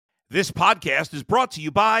This podcast is brought to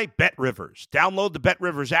you by BetRivers. Download the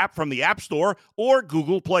BetRivers app from the App Store or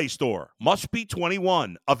Google Play Store. Must be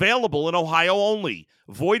 21. Available in Ohio only.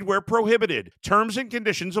 Void where prohibited. Terms and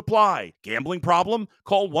conditions apply. Gambling problem?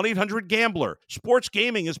 Call 1-800-GAMBLER. Sports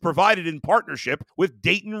gaming is provided in partnership with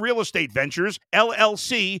Dayton Real Estate Ventures,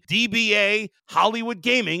 LLC, DBA, Hollywood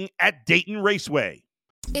Gaming at Dayton Raceway.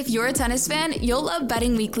 If you're a tennis fan, you'll love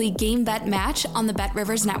Betting Weekly Game Bet Match on the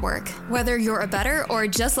BetRivers Network. Whether you're a bettor or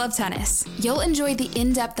just love tennis, you'll enjoy the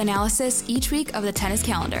in-depth analysis each week of the tennis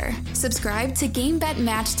calendar. Subscribe to Game Bet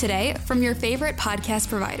Match today from your favorite podcast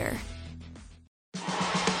provider.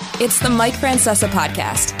 It's the Mike Francesa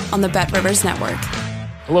Podcast on the BetRivers Network.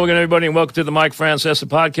 Hello again, everybody, and welcome to the Mike Francesa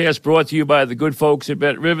Podcast, brought to you by the good folks at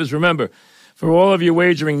BetRivers. Remember, for all of your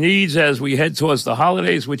wagering needs as we head towards the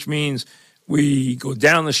holidays, which means we go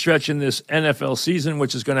down the stretch in this NFL season,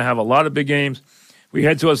 which is going to have a lot of big games. We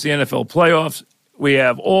head towards the NFL playoffs. We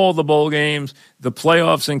have all the bowl games, the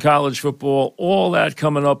playoffs in college football, all that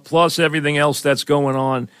coming up, plus everything else that's going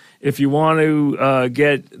on. If you want to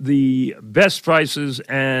get the best prices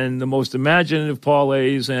and the most imaginative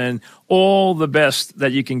parlays and all the best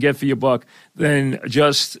that you can get for your buck, then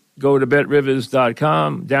just go to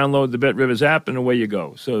BetRivers.com, download the BetRivers app, and away you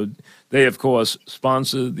go. So they, of course,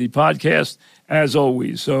 sponsor the podcast, as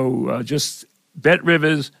always. So just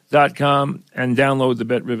BetRivers.com and download the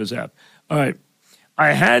BetRivers app. All right.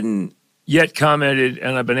 I hadn't yet commented,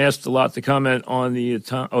 and I've been asked a lot to comment on the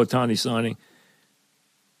Ohtani signing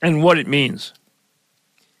and what it means.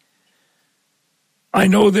 I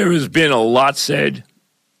know there has been a lot said,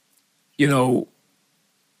 and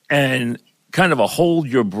kind of a hold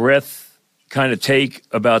your breath kind of take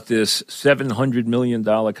about this $700 million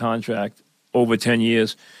contract over 10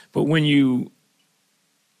 years. But when you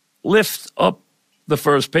lift up the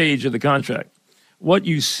first page of the contract, what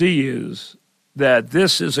you see is that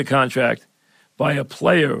this is a contract by a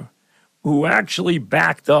player who actually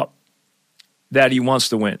backed up that he wants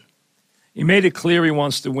to win. He made it clear he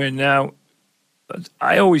wants to win. Now,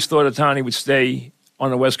 I always thought Ohtani would stay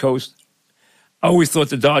on the West Coast. I always thought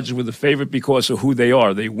the Dodgers were the favorite because of who they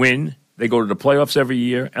are. They win, they go to the playoffs every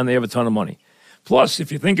year, and they have a ton of money. Plus,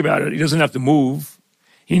 if you think about it, he doesn't have to move.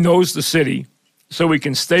 He knows the city, so he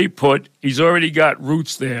can stay put. He's already got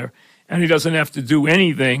roots there, and he doesn't have to do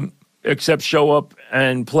anything except show up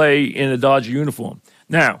and play in a Dodger uniform.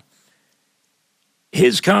 Now,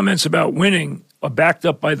 his comments about winning are backed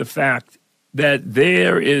up by the fact that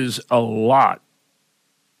there is a lot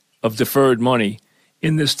of deferred money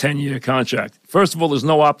in this 10-year contract. First of all, there's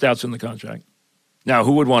no opt-outs in the contract. Now,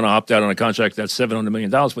 who would want to opt out on a contract that's $700 million?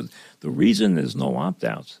 But the reason there's no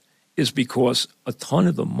opt-outs is because a ton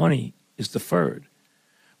of the money is deferred.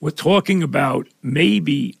 We're talking about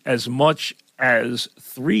maybe as much as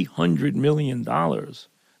 $300 million.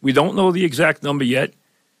 We don't know the exact number yet.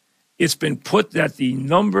 It's been put that the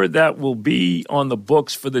number that will be on the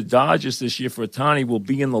books for the Dodgers this year for Ohtani will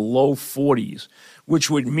be in the low 40s, which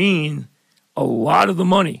would mean a lot of the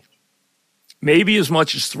money, maybe as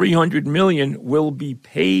much as $300 million, will be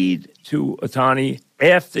paid to Ohtani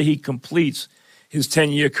after he completes his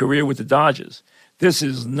 10-year career with the Dodgers. This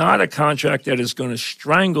is not a contract that is going to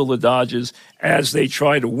strangle the Dodgers as they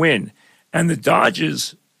try to win. And the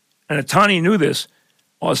Dodgers, and Ohtani knew this,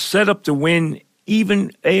 are set up to win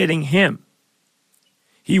even adding him.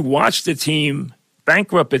 He watched the team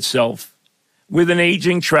bankrupt itself with an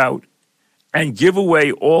aging Trout and give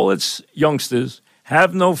away all its youngsters,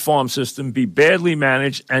 have no farm system, be badly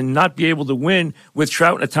managed, and not be able to win with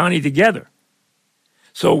Trout and Ohtani together.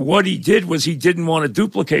 So what he did was he didn't want to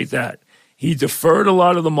duplicate that. He deferred a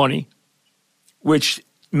lot of the money, which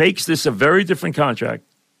makes this a very different contract.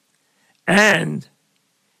 And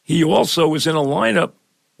he also was in a lineup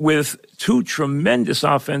with two tremendous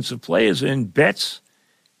offensive players in Betts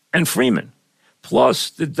and Freeman. Plus,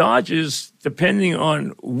 the Dodgers, depending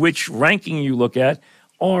on which ranking you look at,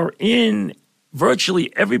 are in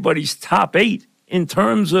virtually everybody's top 8 in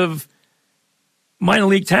terms of minor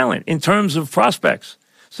league talent, in terms of prospects.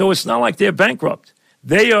 So it's not like they're bankrupt.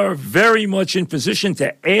 They are very much in position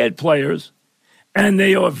to add players, and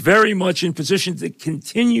they are very much in position to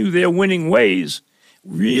continue their winning ways,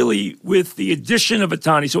 really, with the addition of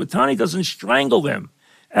Ohtani. So Ohtani doesn't strangle them,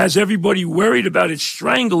 as everybody worried about it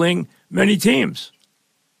strangling many teams.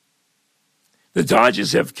 The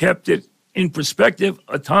Dodgers have kept it in perspective.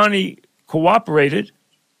 Ohtani cooperated,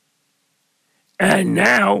 and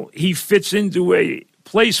now he fits into a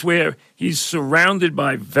place where he's surrounded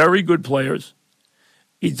by very good players.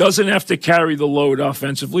 He doesn't have to carry the load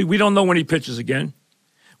offensively. We don't know when he pitches again.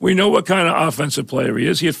 We know what kind of offensive player he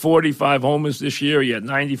is. He had 45 homers this year. He had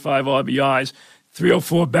 95 RBIs.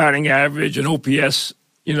 .304 batting average, and OPS,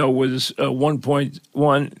 was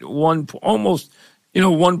 1.1, almost,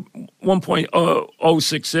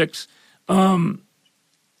 1.066.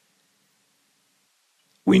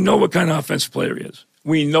 We know what kind of offensive player he is.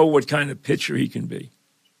 We know what kind of pitcher he can be.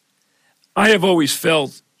 I have always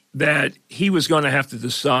felt that he was going to have to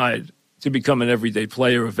decide to become an everyday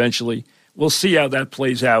player eventually. We'll see how that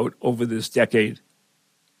plays out over this decade.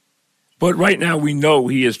 But right now we know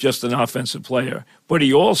he is just an offensive player. But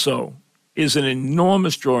he also is an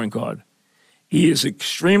enormous drawing card. He is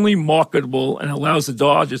extremely marketable and allows the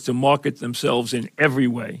Dodgers to market themselves in every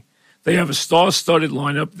way. They have a star-studded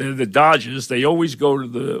lineup. They're the Dodgers. They always go to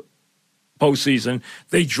the postseason.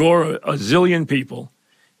 They draw a zillion people.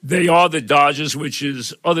 They are the Dodgers, which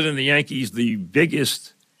is, other than the Yankees, the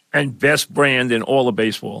biggest and best brand in all of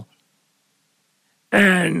baseball.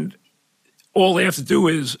 And all they have to do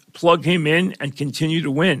is plug him in and continue to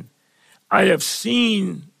win. I have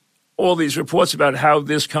seen all these reports about how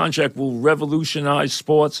this contract will revolutionize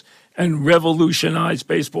sports and revolutionize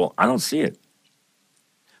baseball. I don't see it.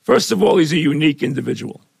 First of all, he's a unique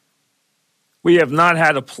individual. We have not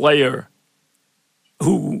had a player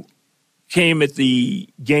who came at the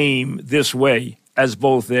game this way as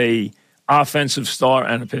both a offensive star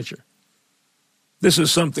and a pitcher. This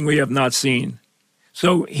is something we have not seen.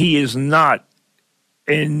 So he is not a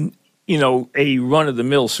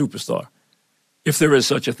run-of-the-mill superstar, if there is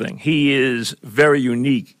such a thing. He is very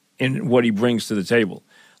unique in what he brings to the table.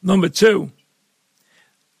 Number two,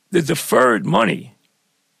 the deferred money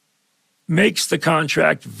makes the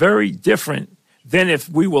contract very different than if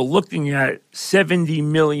we were looking at $70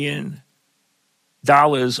 million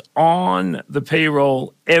on the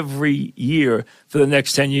payroll every year for the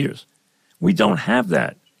next 10 years. We don't have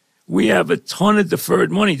that. We have a ton of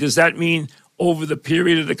deferred money. Does that mean over the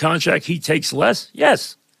period of the contract he takes less?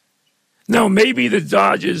 Yes. Now, maybe the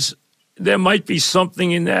Dodgers, there might be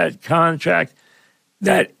something in that contract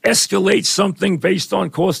that escalates something based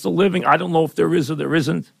on cost of living. I don't know if there is or there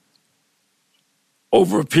isn't.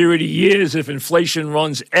 Over a period of years, if inflation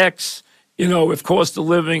runs X, if cost of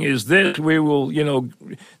living is this, we will,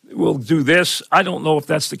 we'll do this. I don't know if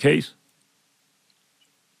that's the case.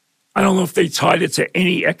 I don't know if they tied it to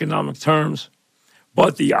any economic terms.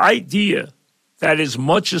 But the idea that as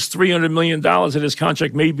much as $300 million of this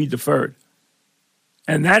contract may be deferred,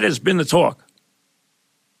 and that has been the talk,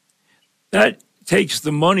 that takes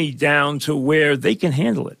the money down to where they can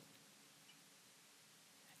handle it.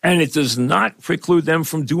 And it does not preclude them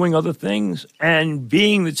from doing other things and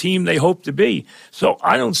being the team they hope to be. So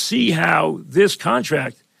I don't see how this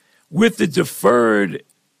contract, with the deferred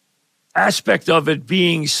aspect of it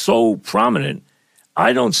being so prominent,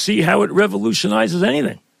 I don't see how it revolutionizes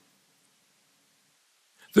anything.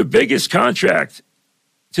 The biggest contract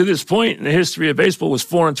to this point in the history of baseball was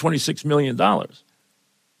 $426 million.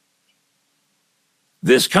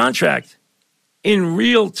 This contract, in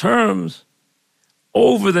real terms,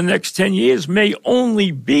 over the next 10 years may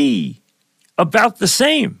only be about the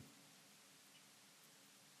same.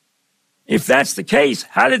 If that's the case,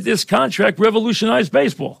 how did this contract revolutionize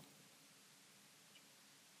baseball?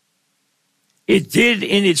 It did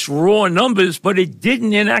in its raw numbers, but it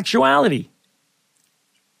didn't in actuality.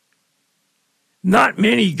 Not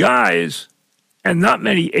many guys and not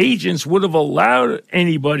many agents would have allowed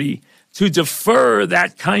anybody to defer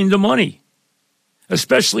that kind of money,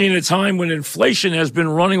 especially in a time when inflation has been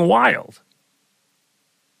running wild.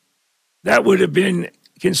 That would have been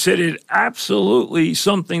considered absolutely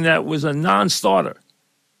something that was a non-starter.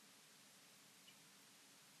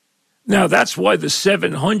 Now, that's why the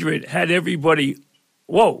 700 had everybody,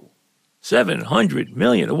 whoa, 700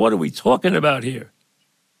 million, what are we talking about here?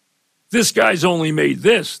 This guy's only made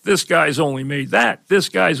this. This guy's only made that. This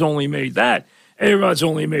guy's only made that. A-Rod's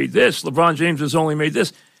only made this. LeBron James has only made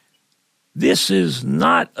this. This is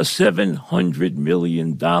not a $700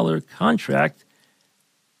 million contract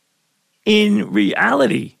in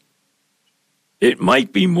reality. It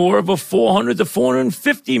might be more of a $400 to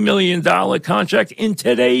 $450 million contract in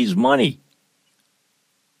today's money.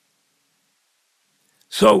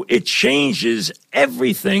 So it changes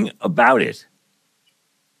everything about it.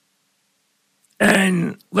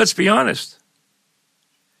 And let's be honest,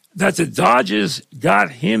 that the Dodgers got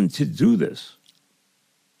him to do this.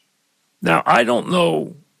 Now, I don't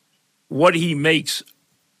know what he makes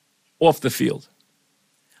off the field.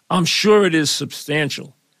 I'm sure it is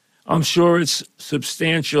substantial. I'm sure it's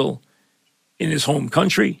substantial in his home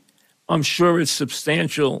country. I'm sure it's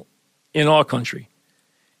substantial in our country.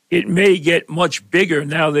 It may get much bigger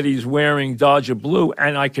now that he's wearing Dodger blue,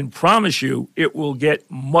 and I can promise you it will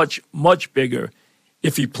get much, much bigger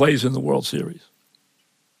if he plays in the World Series.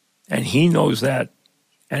 And he knows that,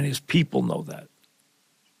 and his people know that.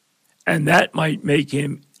 And that might make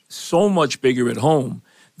him so much bigger at home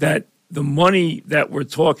that the money that we're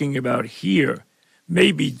talking about here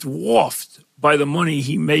may be dwarfed by the money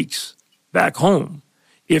he makes back home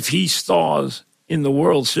if he stars in the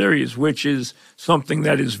World Series, which is something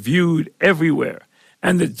that is viewed everywhere.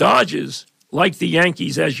 And the Dodgers, like the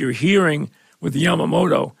Yankees, as you're hearing with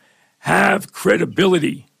Yamamoto, have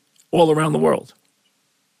credibility all around the world.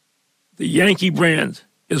 The Yankee brand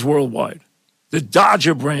is worldwide. The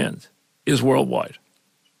Dodger brand is worldwide.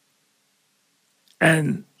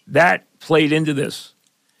 And that played into this.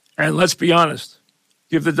 And let's be honest,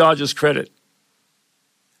 give the Dodgers credit.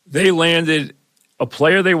 They landed a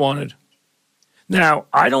player they wanted. Now,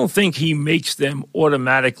 I don't think he makes them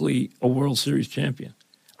automatically a World Series champion.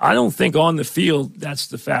 I don't think on the field that's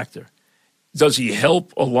the factor. Does he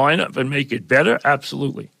help a lineup and make it better?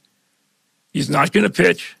 Absolutely. He's not going to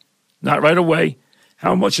pitch, not right away.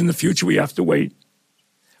 How much in the future we have to wait.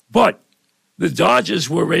 But the Dodgers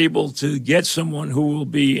were able to get someone who will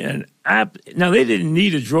be an app. Now, they didn't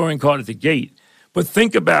need a drawing card at the gate, but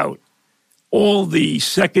think about all the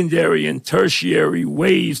secondary and tertiary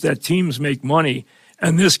ways that teams make money,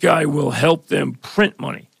 and this guy will help them print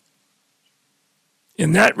money.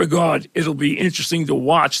 In that regard, it'll be interesting to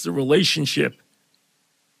watch the relationship,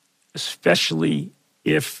 especially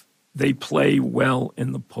if they play well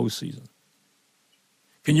in the postseason.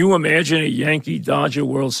 Can you imagine a Yankee-Dodger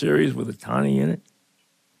World Series with Ohtani in it?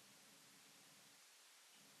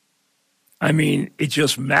 I mean, it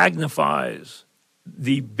just magnifies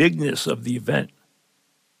the bigness of the event.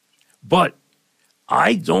 But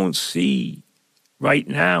I don't see right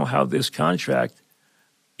now how this contract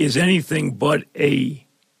is anything but a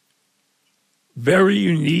very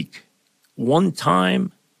unique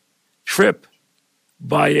one-time trip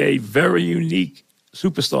by a very unique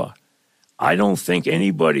superstar. I don't think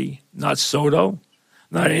anybody, not Soto,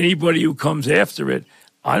 not anybody who comes after it,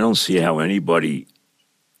 I don't see how anybody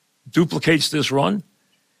duplicates this run,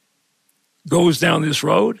 goes down this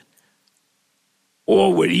road,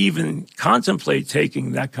 or would even contemplate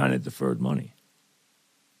taking that kind of deferred money.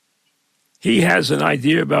 He has an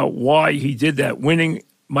idea about why he did that. Winning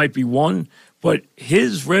might be one, but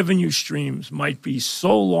his revenue streams might be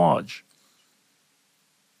so large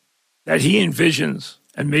that he envisions,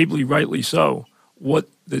 and maybe rightly so, what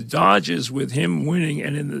the Dodgers with him winning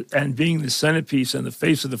and being the centerpiece and the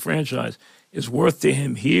face of the franchise is worth to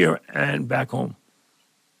him here and back home.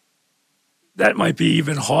 That might be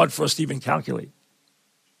even hard for us to even calculate.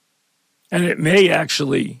 And it may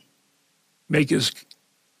actually make his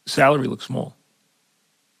salary look small.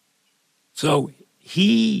 So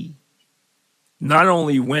he not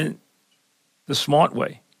only went the smart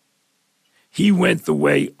way, he went the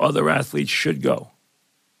way other athletes should go.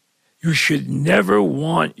 You should never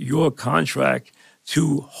want your contract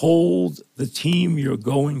to hold the team you're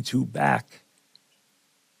going to back.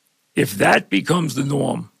 If that becomes the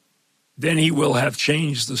norm, then he will have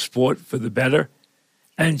changed the sport for the better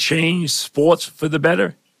and changed sports for the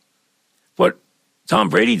better. But Tom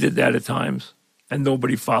Brady did that at times, and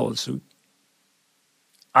nobody followed suit.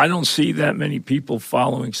 I don't see that many people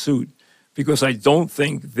following suit because I don't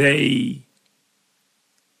think they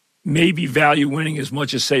maybe value winning as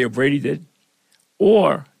much as, say, a Brady did,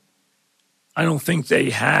 or I don't think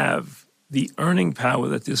they have the earning power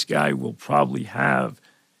that this guy will probably have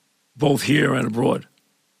both here and abroad.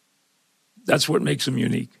 That's what makes him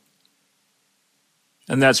unique.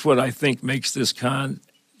 And that's what I think makes this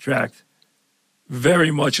contract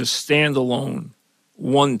very much a standalone,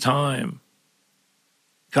 one-time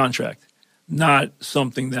contract, not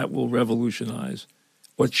something that will revolutionize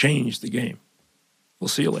or change the game. We'll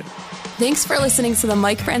see you later. Thanks for listening to the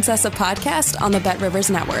Mike Francesa podcast on the Bet Rivers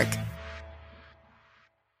Network.